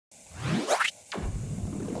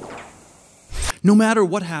No matter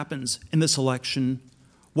what happens in this election,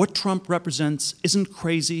 what Trump represents isn't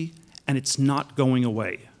crazy, and it's not going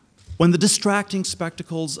away. When the distracting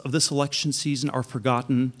spectacles of this election season are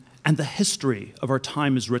forgotten and the history of our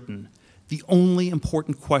time is written, the only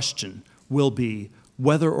important question will be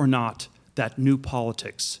whether or not that new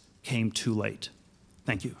politics came too late.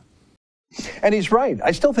 Thank you. And he's right.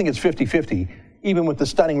 I still think it's 50-50, even with the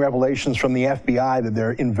stunning revelations from the FBI that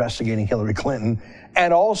they're investigating Hillary Clinton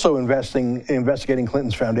and also investigating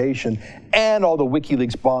Clinton's foundation and all the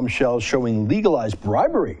WikiLeaks bombshells showing legalized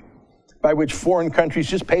bribery by which foreign countries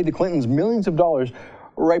just paid the Clintons millions of dollars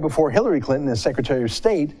right before Hillary Clinton, as Secretary of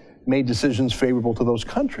State, made decisions favorable to those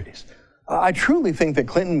countries. I truly think that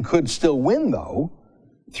Clinton could still win, though,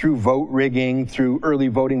 through vote rigging, through early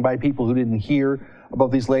voting by people who didn't hear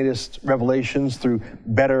about these latest revelations, through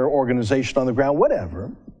better organization on the ground, whatever.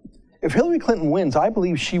 If Hillary Clinton wins, I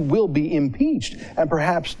believe she will be impeached and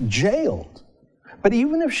perhaps jailed. But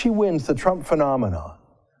even if she wins, the Trump phenomenon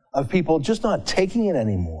of people just not taking it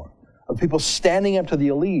anymore, of people standing up to the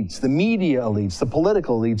elites, the media elites, the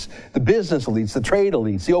political elites, the business elites, the trade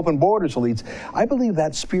elites, the open borders elites, I believe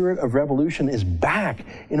that spirit of revolution is back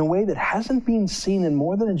in a way that hasn't been seen in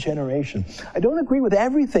more than a generation. I don't agree with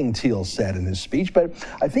everything Thiel said in his speech, but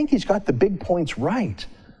I think he's got the big points right.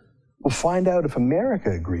 We'll find out if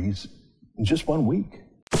America agrees in just 1 week.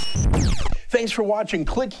 Thanks for watching.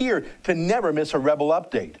 Click here to never miss a Rebel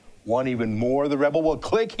update. Want even more of the Rebel? Well,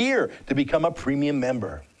 click here to become a premium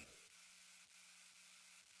member.